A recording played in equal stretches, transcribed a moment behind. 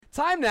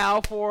Time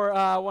now for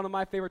one of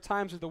my favorite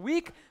times of the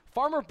week.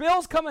 Farmer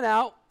Bill's coming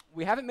out.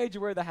 We haven't made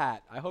you wear the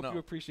hat. I hope you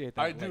appreciate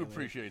that. I do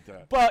appreciate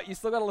that. But you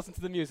still got to listen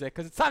to the music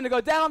because it's time to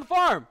go down on the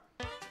farm.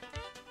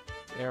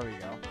 There we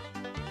go.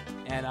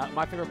 And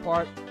my favorite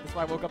part, that's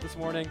why I woke up this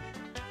morning.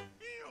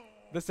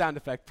 The sound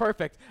effect.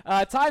 Perfect.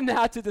 Time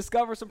now to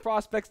discover some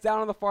prospects down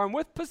on the farm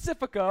with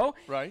Pacifico.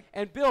 Right.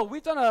 And Bill,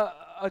 we've done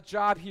a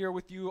job here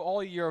with you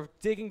all year of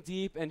digging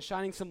deep and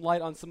shining some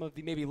light on some of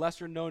the maybe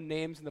lesser known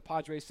names in the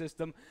Padres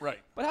system. Right.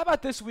 But how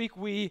about this week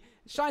we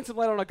shine some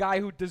light on a guy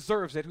who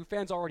deserves it, who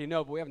fans already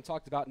know, but we haven't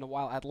talked about in a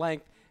while at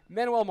length.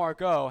 Manuel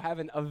Margot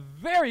having a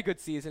very good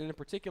season, and in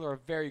particular a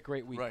very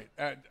great week. Right.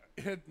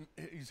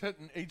 He's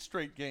hitting 8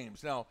 straight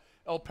games. Now,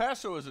 El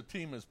Paso as a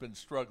team has been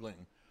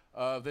struggling.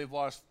 They've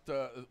lost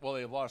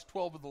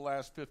 12 of the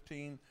last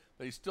 15.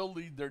 They still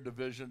lead their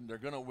division. They're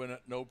going to win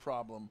it, no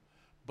problem.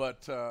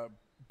 But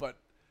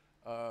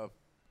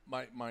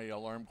my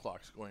alarm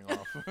clock's going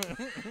off.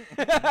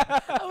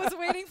 I was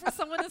waiting for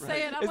someone to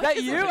say it. Is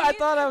that you? I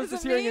thought I was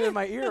just hearing it in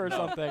my ear or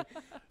something.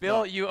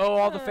 Bill, you owe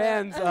all the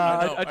fans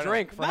a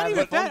drink for having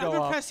the phone go off.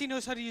 I'm impressed he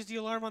knows how to use the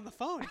alarm on the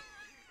phone.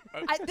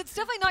 It's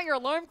definitely not your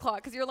alarm clock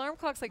because your alarm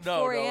clock's like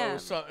 4 a.m.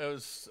 No, it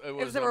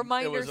was a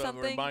reminder it was or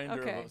something? a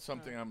reminder Okay. of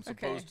something I'm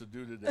supposed to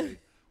do today,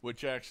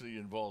 which actually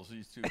involves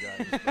these two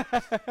guys.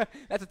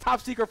 That's a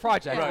top secret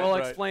project. Right, we'll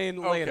right. explain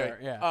Okay. later.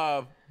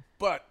 Yeah.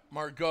 But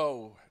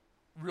Margot,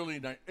 really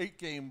nice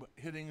 8-game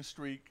hitting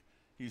streak.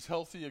 He's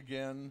healthy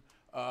again.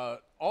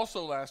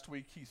 Also last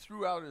week, he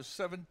threw out his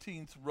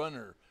 17th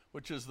runner,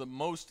 which is the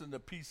most in the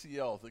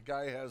PCL. The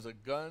guy has a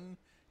gun.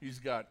 He's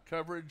got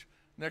coverage.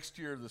 Next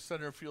year, the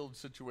center field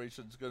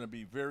situation is going to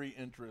be very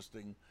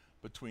interesting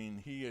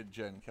between he and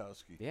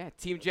Jankowski. Yeah,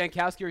 Team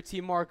Jankowski or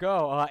Team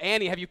Margot.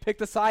 Annie, have you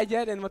picked a side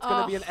yet in what's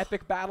going to be an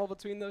epic battle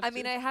between those two? I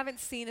mean, I haven't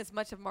seen as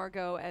much of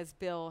Margot as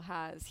Bill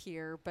has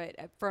here, but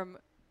from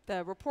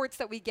the reports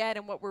that we get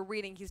and what we're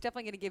reading, he's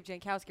definitely going to give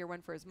Jankowski a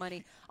run for his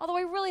money. Although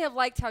I really have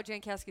liked how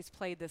Jankowski's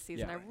played this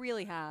season. Yeah. I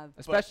really have.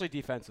 Especially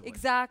defensively.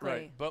 Exactly.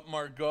 Right, but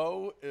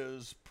Margot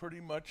is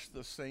pretty much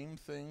the same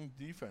thing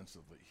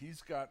defensively.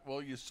 He's got,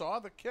 you saw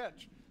the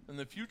catch in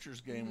the Futures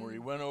game where he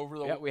went over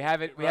the. Yeah, we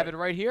have it. We have it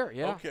right here.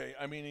 Yeah. Okay,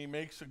 I mean he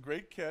makes a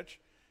great catch.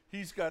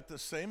 He's got the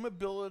same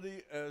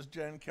ability as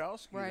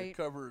Jankowski to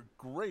cover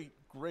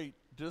great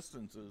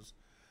distances.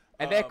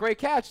 And that great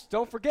catch,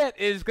 don't forget,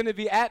 is going to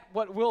be at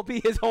what will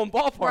be his home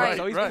ballpark. Right,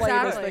 so he's right. playing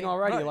Exactly. this thing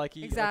already Right. like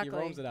he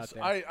roams it out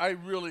there. I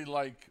really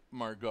like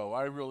Margot.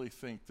 I really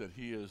think that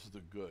he is the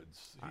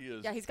goods. He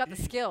is. Yeah, he's got the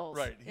skills.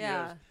 Right. He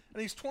is.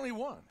 And he's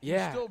 21.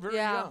 Yeah. He's still very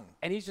young.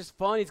 And he's just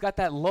fun. He's got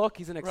that look.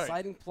 He's an Right.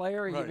 exciting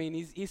player. Right. I mean,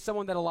 he's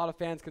someone that a lot of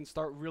fans can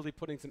start really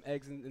putting some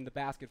eggs in the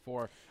basket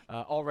for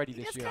already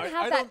this year. He just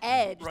kind of have that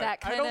edge,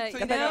 that kind of,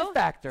 you know?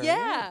 factor.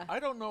 Yeah. I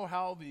don't know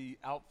how the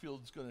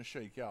outfield's going to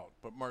shake out,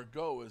 but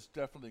Margot is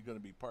definitely going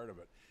to be part of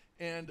it.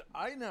 And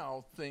I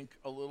now think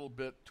a little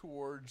bit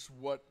towards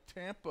what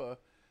Tampa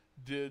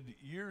did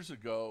years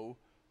ago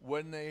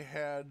when they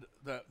had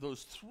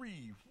those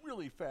 3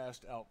 really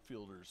fast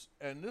outfielders.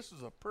 And this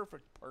is a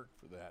perfect park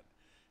for that.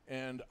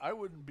 And I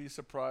wouldn't be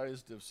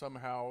surprised if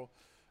somehow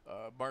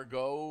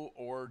Margot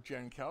or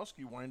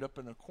Jankowski wind up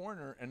in a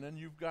corner, and then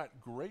you've got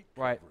great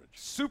coverage.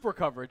 Super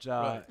coverage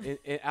all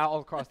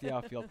across the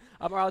outfield.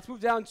 All right, let's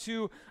move down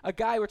to a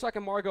guy. We're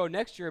talking Margot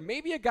next year.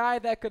 Maybe a guy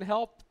that could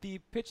help the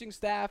pitching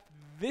staff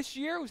this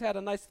year, who's had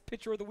a nice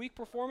pitcher of the week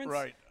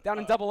performance down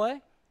in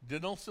Double-A.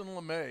 Dinelson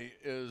LeMay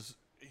is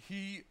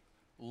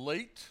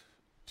late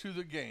to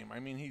the game. I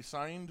mean, he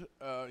signed.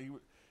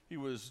 He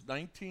was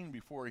 19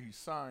 before he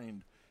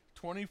signed.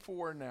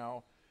 24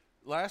 now.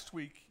 Last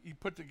week he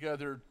put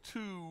together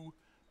 2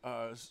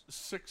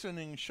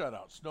 6-inning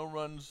shutouts, no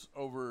runs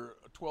over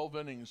 12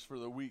 innings for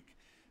the week,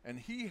 and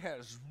he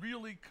has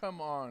really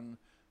come on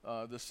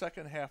the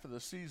second half of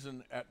the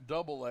season at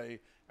Double-A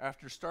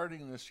after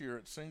starting this year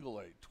at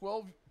Single-A.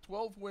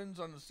 12 wins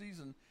on the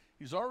season.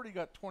 He's already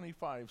got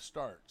 25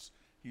 starts.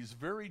 He's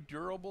very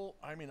durable.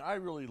 I mean, I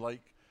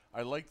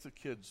like the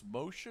kid's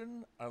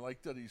motion. I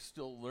like that he's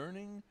still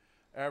learning.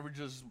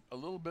 Averages a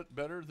little bit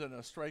better than a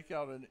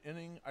strikeout an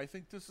inning. I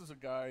think this is a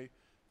guy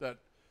that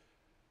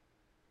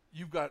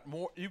you've got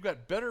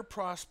better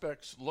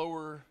prospects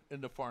lower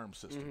in the farm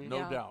system,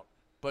 no doubt.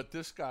 But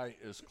this guy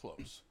is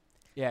close.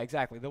 Yeah,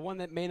 exactly. The one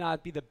that may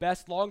not be the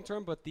best long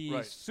term, but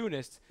the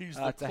soonest. He's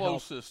the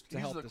closest.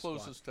 He's the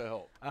closest to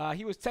help.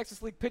 He was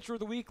Texas League Pitcher of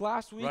the Week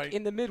last week.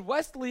 In the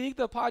Midwest League,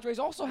 the Padres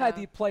also had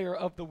the Player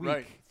of the Week.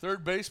 Right.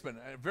 Third baseman,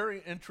 a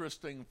very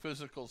interesting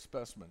physical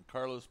specimen,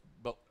 Carlos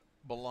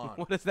Balan.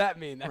 What does that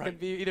mean? That can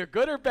be either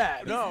good or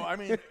bad. No, I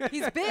mean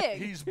he's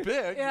big. He's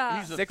big. Yeah.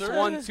 He's a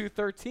 6'1",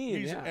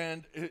 213.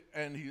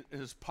 And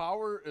his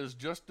power is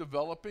just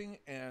developing,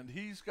 and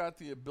he's got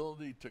the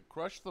ability to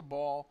crush the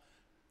ball.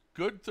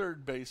 Good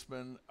third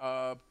baseman,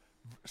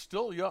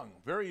 still young,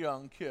 very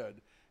young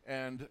kid,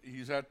 and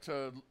he's at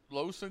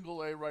low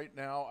Single-A right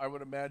now. I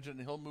would imagine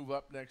he'll move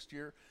up next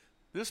year.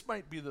 This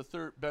might be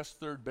the best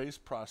third base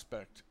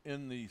prospect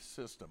in the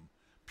system,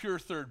 pure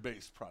third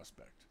base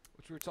prospect.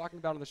 which we were talking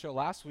about on the show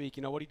last week.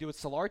 You know, what do you do with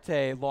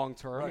Solarte long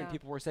term? Right. And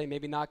people were saying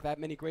maybe not that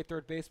many great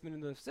third basemen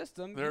in the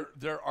system.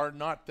 There are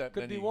not that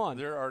Could many. be one.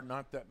 There are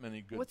not that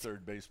many good What's-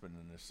 third basemen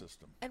in this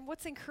system. And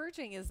what's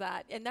encouraging is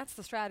that, and that's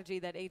the strategy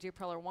that A.J.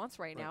 Preller wants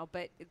right now,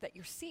 but that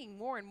you're seeing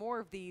more and more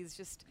of these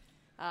just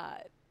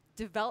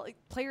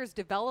players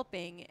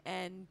developing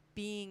and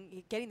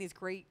getting these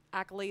great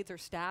accolades or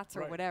stats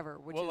or Right. whatever.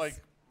 Which Well, is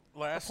like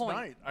last point.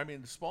 night, I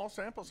mean, small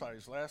sample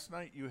size. Last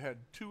night you had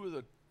two of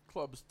the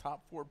club's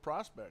top 4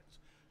 prospects,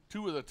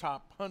 two of the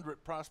top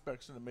 100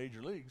 prospects in the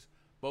major leagues,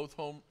 both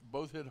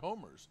hit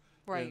homers.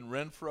 Right. In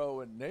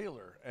Renfroe and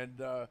Naylor. And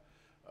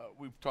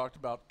we've talked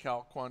about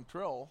Cal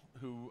Quantrill,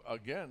 who,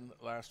 again,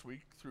 last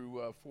week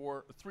threw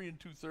 3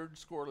 2/3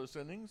 scoreless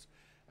innings.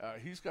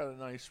 He's got a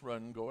nice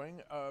run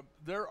going.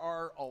 There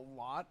are a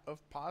lot of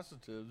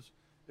positives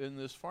in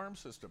this farm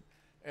system.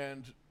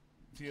 And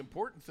the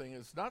important thing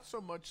is not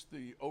so much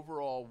the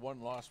overall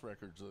won-loss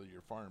records of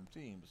your farm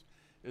teams,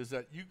 is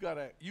that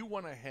you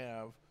want to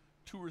have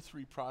 2 or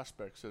 3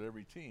 prospects at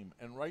every team.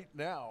 And right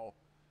now,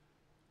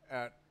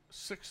 at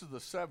 6 of the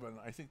 7,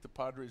 I think the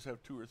Padres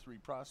have 2 or 3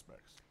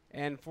 prospects.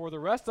 And for the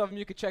rest of them,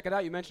 you can check it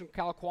out. You mentioned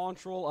Cal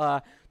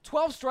Quantrill,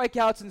 12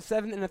 strikeouts in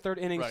 7 1/3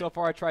 innings so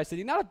far at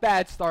Tri-City. Not a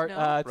bad start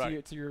No.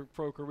 to your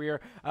pro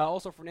career.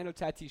 Also, Fernando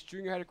Tatis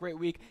Jr. had a great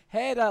week.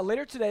 Head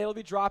later today. It'll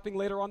be dropping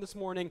later on this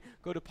morning.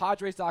 Go to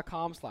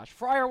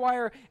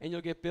Padres.com/FryerWire, and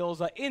you'll get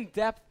Bill's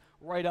in-depth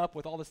write-up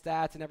with all the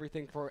stats and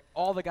everything for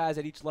all the guys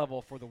at each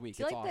level for the week.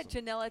 Do you It's like awesome.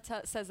 that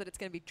Janela says that it's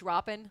going to be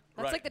dropping?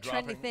 That's Right, like the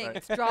dropping, trendy thing. right.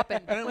 It's dropping.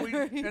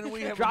 And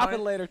we have Drop a it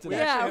later today.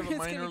 We Yeah, actually it's have a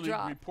gonna minor league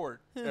drop.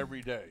 report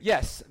every day.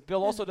 Yes,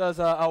 Bill also does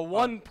a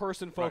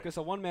one-person focus,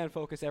 right. a one-man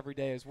focus every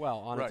day as well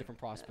on a Right. different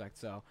prospect.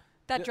 So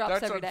That drops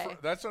That's every on day.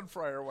 That's on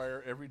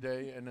FryerWire every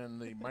day, and then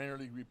the minor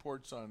league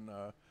reports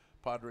on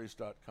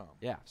Padres.com.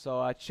 yeah,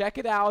 so check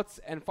it out.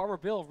 And Farmer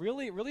Bill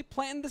really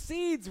planting the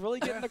seeds, really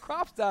getting the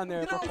crops down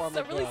there for Farmer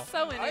So really Bill.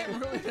 sewing it. I'm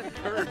really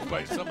encouraged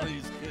by some of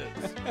these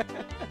kids.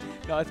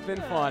 No, it's been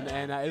fun,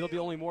 and it'll be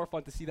only more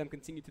fun to see them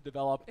continue to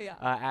develop Yeah.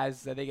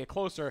 as they get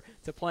closer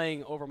to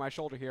playing over my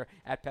shoulder here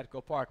at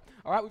Petco Park.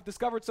 All right, we've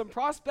discovered some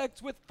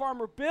prospects with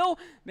Farmer Bill.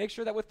 Make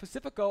sure that with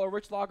Pacifico, a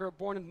rich lager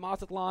born in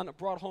Mazatlan,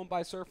 brought home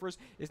by surfers,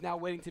 is now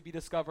waiting to be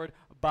discovered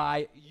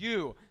by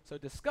you. So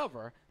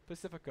discover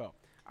Pacifico.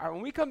 All right,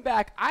 when we come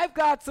back, I've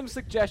got some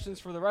suggestions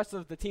for the rest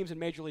of the teams in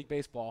Major League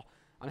Baseball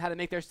on how to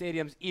make their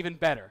stadiums even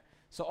better.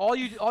 So all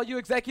you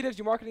executives,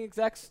 you marketing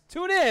execs,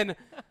 tune in.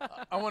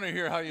 I want to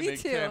hear how you Me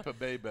make too. Tampa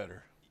Bay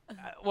better.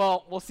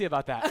 Well, we'll see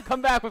about that.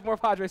 Come back with more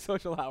Padres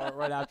Social Hour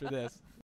right after this.